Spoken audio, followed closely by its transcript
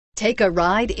Take a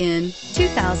ride in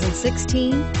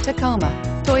 2016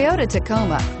 Tacoma. Toyota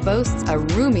Tacoma boasts a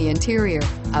roomy interior,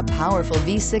 a powerful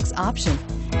V6 option,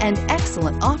 and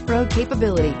excellent off-road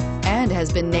capability, and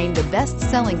has been named the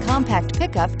best-selling compact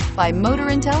pickup by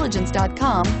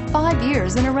MotorIntelligence.com 5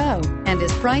 years in a row, and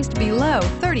is priced below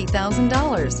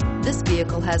 $30,000. This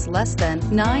vehicle has less than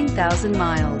 9,000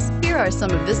 miles. Here are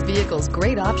some of this vehicle's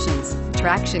great options: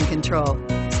 traction control,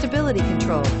 stability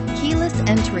control, keyless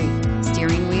entry,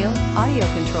 steering wheel audio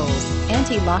controls,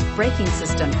 anti-lock braking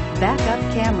system, backup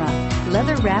camera,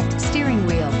 leather-wrapped steering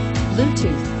wheel,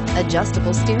 Bluetooth,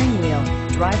 adjustable steering wheel,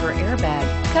 driver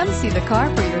airbag. Come see the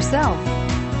car for yourself.